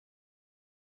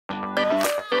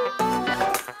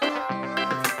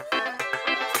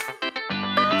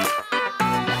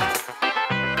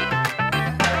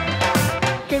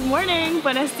morning,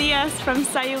 buenos dias from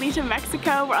Sayulita,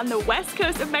 Mexico. We're on the west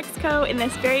coast of Mexico in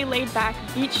this very laid-back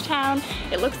beach town.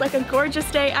 It looks like a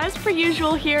gorgeous day, as per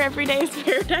usual here. Every day is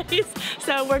paradise.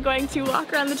 So we're going to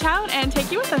walk around the town and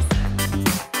take you with us.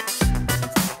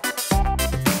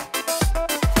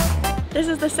 This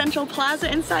is the central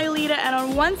plaza in Sayulita, and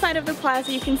on one side of the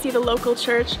plaza you can see the local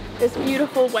church, this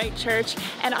beautiful white church,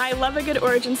 and I love a good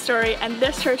origin story, and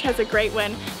this church has a great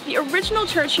one. The original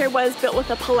church here was built with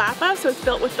a palapa, so it's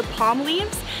built with the palm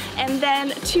leaves, and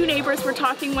then two neighbors were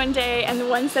talking one day, and the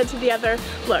one said to the other,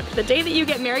 look, the day that you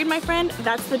get married, my friend,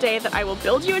 that's the day that I will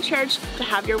build you a church to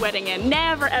have your wedding in.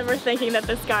 Never ever thinking that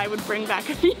this guy would bring back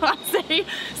a fiance.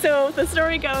 So the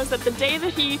story goes that the day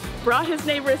that he brought his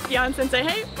neighbor's fiance and said,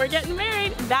 hey, we're getting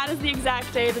married, that is the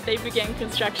exact day that they began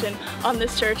construction on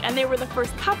this church, and they were the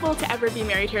first couple to ever be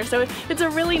married here. So it's a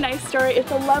really nice story.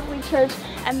 It's a lovely church,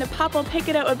 and the papal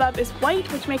piccolo above is white,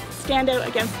 which makes it stand out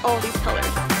against all these colors.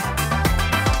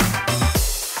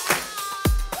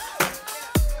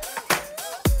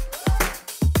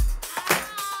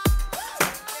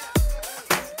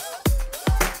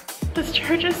 This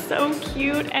church is so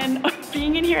cute, and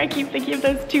being in here I keep thinking of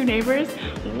those two neighbors.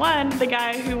 One, the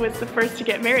guy who was the first to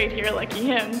get married here, lucky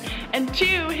him, and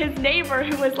two, his neighbor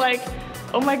who was like,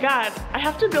 oh my god, I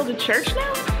have to build a church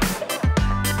now?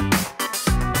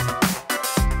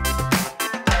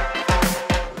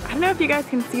 I don't know if you guys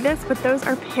can see this, but those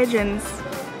are pigeons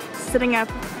sitting up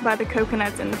by the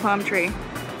coconuts in the palm tree.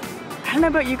 I don't know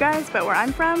about you guys, but where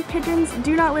I'm from, pigeons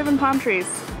do not live in palm trees.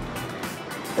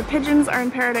 The pigeons are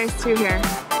in paradise too here.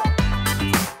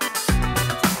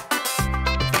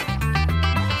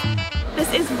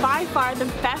 This is by far the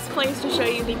best place to show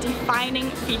you the defining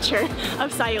feature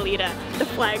of Sayulita, the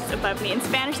flags above me. In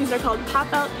Spanish, these are called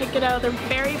papel piccolo. They're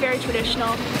very, very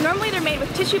traditional. Normally they're made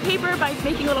with tissue paper by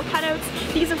making little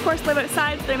cutouts. These, of course, live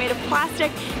outside, so they're made of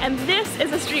plastic. And this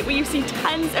is a street where you see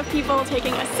tons of people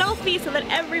taking a selfie so that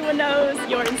everyone knows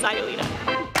you're in Sayulita.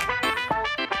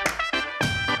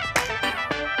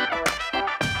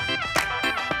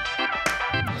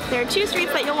 There are two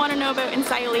streets that you'll want to know about in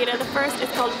Sayulita. The first is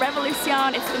called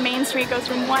Revolucion. It's the main street, goes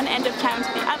from one end of town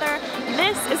to the other.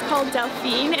 This is called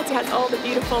Delphine. It has all the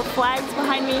beautiful flags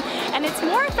behind me, and it's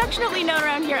more affectionately known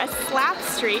around here as Slap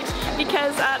Street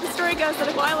because the story goes that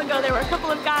a while ago there were a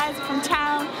couple of guys from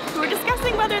town who were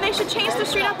discussing whether they should change the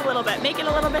street up a little bit, make it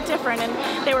a little bit different, and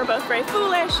they were both very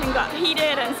foolish and got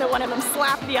heated, and so one of them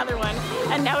slapped the other one,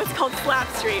 and now it's called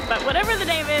Slap Street. But whatever the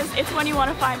name is, it's one you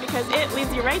want to find because it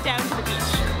leads you right down to the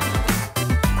beach.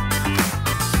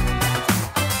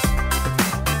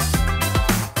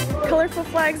 Colorful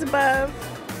flags above,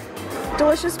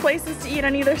 delicious places to eat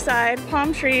on either side,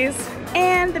 palm trees,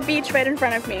 and the beach right in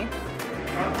front of me.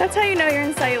 That's how you know you're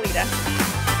in Sayulita.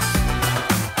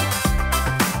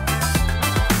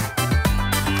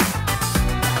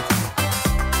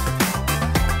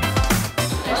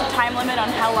 There's a time limit on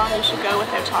how long you should go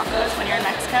without tacos when you're in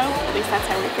Mexico. At least that's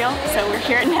how we feel. So we're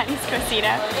here at Natty's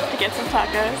Cocina to get some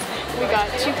tacos. We got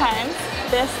two kinds.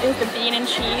 This is the bean and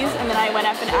cheese, and then I went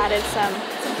up and added some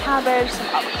cabbage, some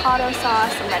avocado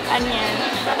sauce, some red onion,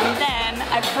 and then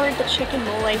I've heard the chicken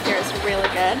mole here is really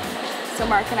good. So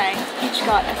Mark and I each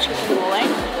got a chicken mole,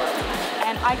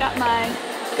 and I got my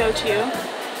go-to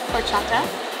horchata.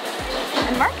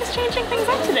 And Mark is changing things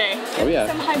up today. Oh yeah.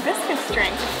 Some hibiscus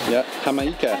drink. Yeah,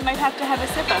 Jamaica. I might have to have a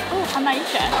sip of. Oh,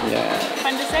 Jamaica. Yeah.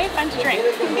 Fun to say, fun to drink.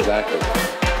 Exactly.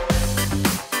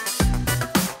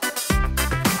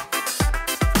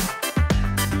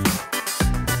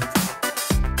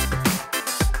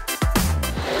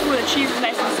 Cheese is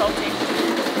nice and salty.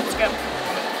 Let's go.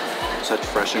 Such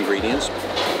fresh ingredients,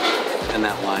 and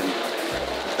that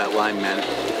lime, man,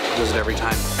 does it every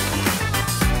time.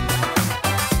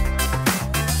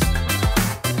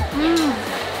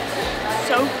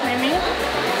 So creamy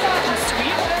and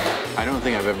sweet. I don't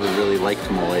think I've ever really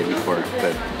liked mole before,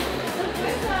 but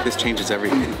this changes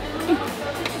everything.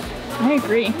 I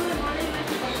agree.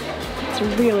 It's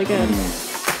really good.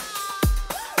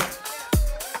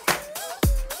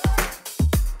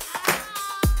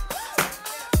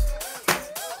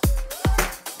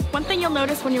 One thing you'll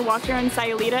notice when you're walking around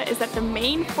Sayulita is that the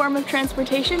main form of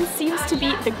transportation seems to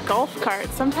be the golf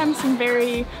carts. Sometimes some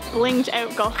very blinged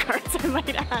out golf carts, I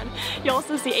might add. You'll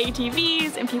also see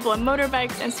ATVs and people on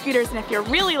motorbikes and scooters, and if you're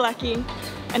really lucky,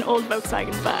 an old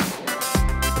Volkswagen bus.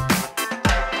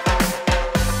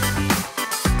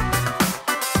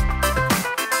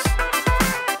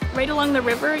 Right along the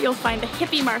river, you'll find the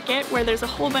hippie market where there's a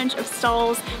whole bunch of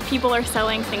stalls. People are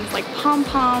selling things like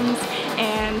pom-poms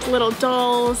and little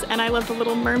dolls, and I love the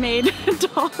Little Mermaid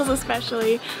dolls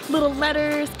especially. Little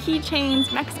letters,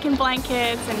 keychains, Mexican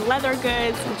blankets, and leather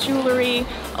goods, and jewelry,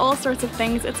 all sorts of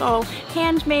things. It's all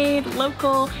handmade,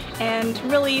 local, and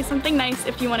really something nice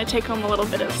if you want to take home a little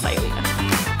bit of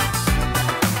Sayulita.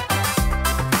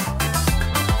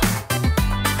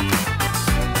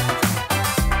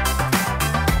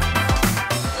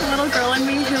 Girl in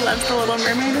me who loves the Little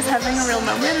Mermaid is having a real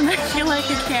moment, and I feel like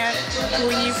I can't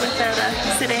leave without a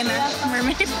sirena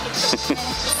mermaid.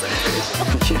 So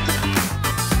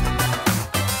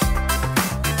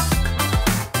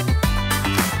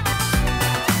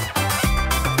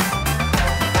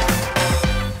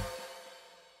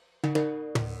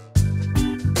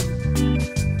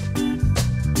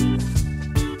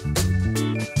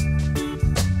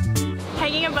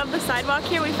hanging above the sidewalk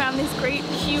here, we found these great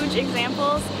huge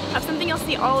examples of something you'll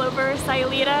see all over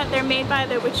Sayulita. They're made by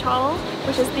the Huichol,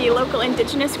 which is the local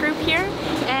indigenous group here,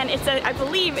 and it's I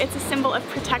believe it's a symbol of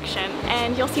protection,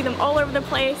 and you'll see them all over the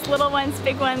place, little ones,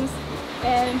 big ones,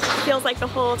 and it feels like the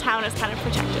whole town is kind of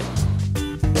protected.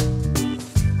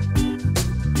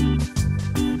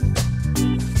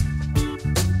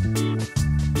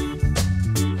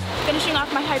 Finishing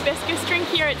off my hibiscus drink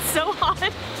here, it's so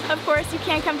hot. Of course, you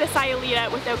can't come to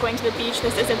Sayulita without going to the beach.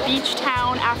 This is a beach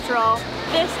town after all.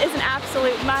 This is an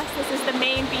absolute must. This is the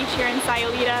main beach here in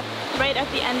Sayulita, right at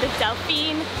the end of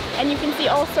Delphine. And you can see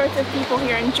all sorts of people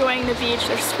here enjoying the beach.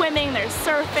 They're swimming, they're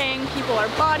surfing, people are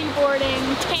bodyboarding,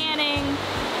 tanning,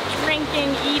 drinking,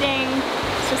 eating.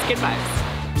 It's just good vibes.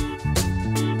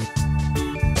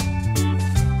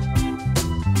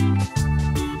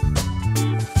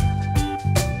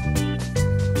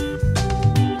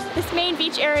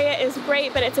 Area is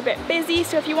great, but it's a bit busy,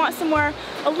 so if you want somewhere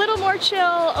a little more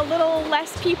chill, a little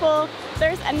less people,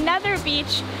 there's another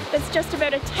beach that's just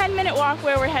about a 10-minute walk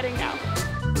where we're heading now.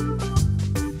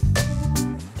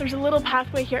 There's a little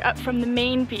pathway here up from the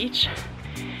main beach,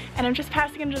 and I'm just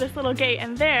passing under this little gate,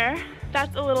 and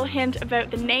that's a little hint about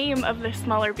the name of this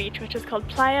smaller beach, which is called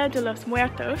Playa de los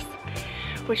Muertos,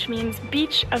 which means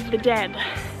beach of the dead.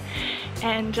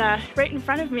 And right in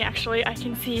front of me, actually, I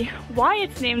can see why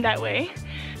it's named that way,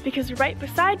 because right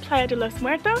beside Playa de los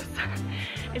Muertos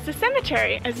is a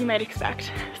cemetery, as you might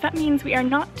expect. So that means we are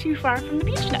not too far from the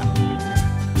beach now.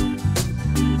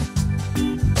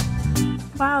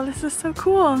 Wow, this is so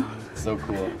cool. So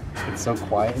cool. It's so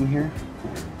quiet in here,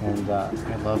 and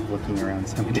I love looking around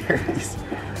cemeteries.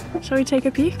 Shall we take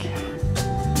a peek?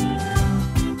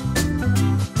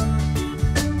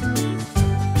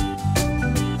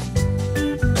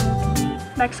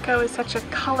 Mexico is such a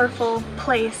colorful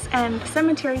place, and the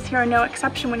cemeteries here are no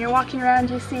exception. When you're walking around,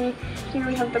 you see here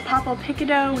we have the Pueblo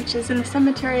Magico, which is in the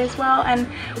cemetery as well, and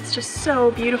it's just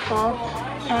so beautiful,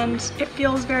 and it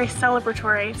feels very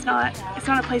celebratory. It's not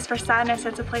a place for sadness,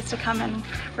 it's a place to come and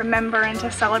remember and to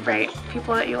celebrate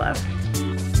people that you love.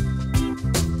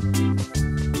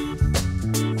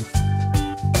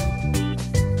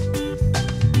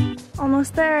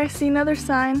 Almost there, I see another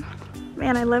sign.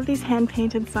 Man, I love these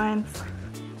hand-painted signs.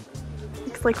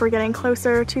 Looks like we're getting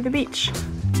closer to the beach.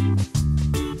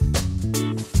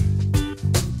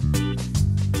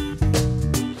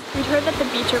 We'd heard that the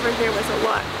beach over here was a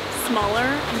lot smaller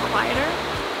and quieter,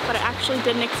 but I actually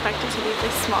didn't expect it to be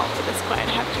this small or this quiet,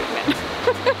 I have to admit.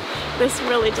 This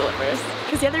really delivers.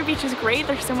 Because the other beach is great,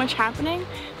 there's so much happening,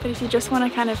 but if you just want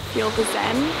to kind of feel the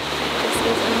zen, this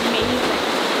is amazing.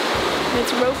 And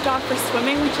it's roped off for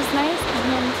swimming, which is nice,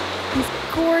 and then these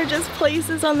gorgeous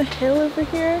places on the hill over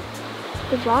here.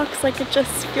 The rocks, like it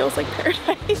just feels like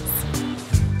paradise.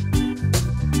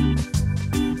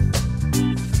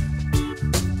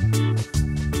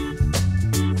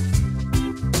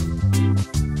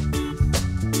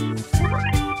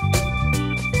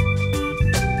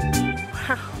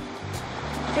 Wow,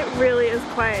 it really is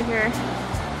quiet here.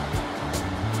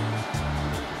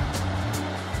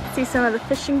 See some of the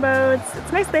fishing boats.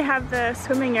 It's nice they have the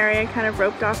swimming area kind of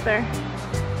roped off there.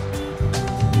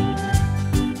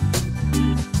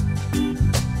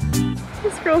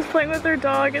 This girl's playing with her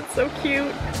dog, it's so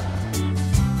cute.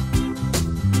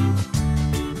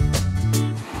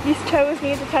 These toes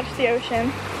need to touch the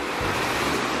ocean.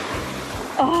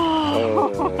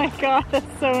 Oh my god,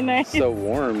 that's so nice. So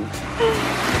warm.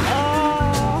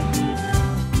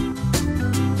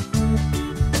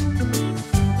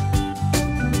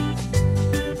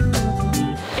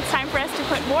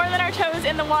 more than our toes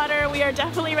in the water. We are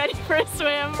definitely ready for a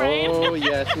swim, right? Oh,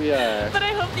 yes, we are. But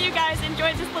I hope that you guys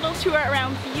enjoyed this little tour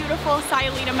around beautiful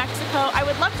Sayulita, Mexico. I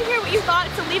would love to hear what you thought,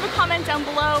 so leave a comment down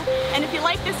below. And if you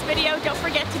like this video, don't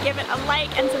forget to give it a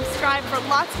like and subscribe for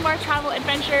lots more travel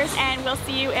adventures, and we'll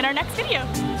see you in our next video.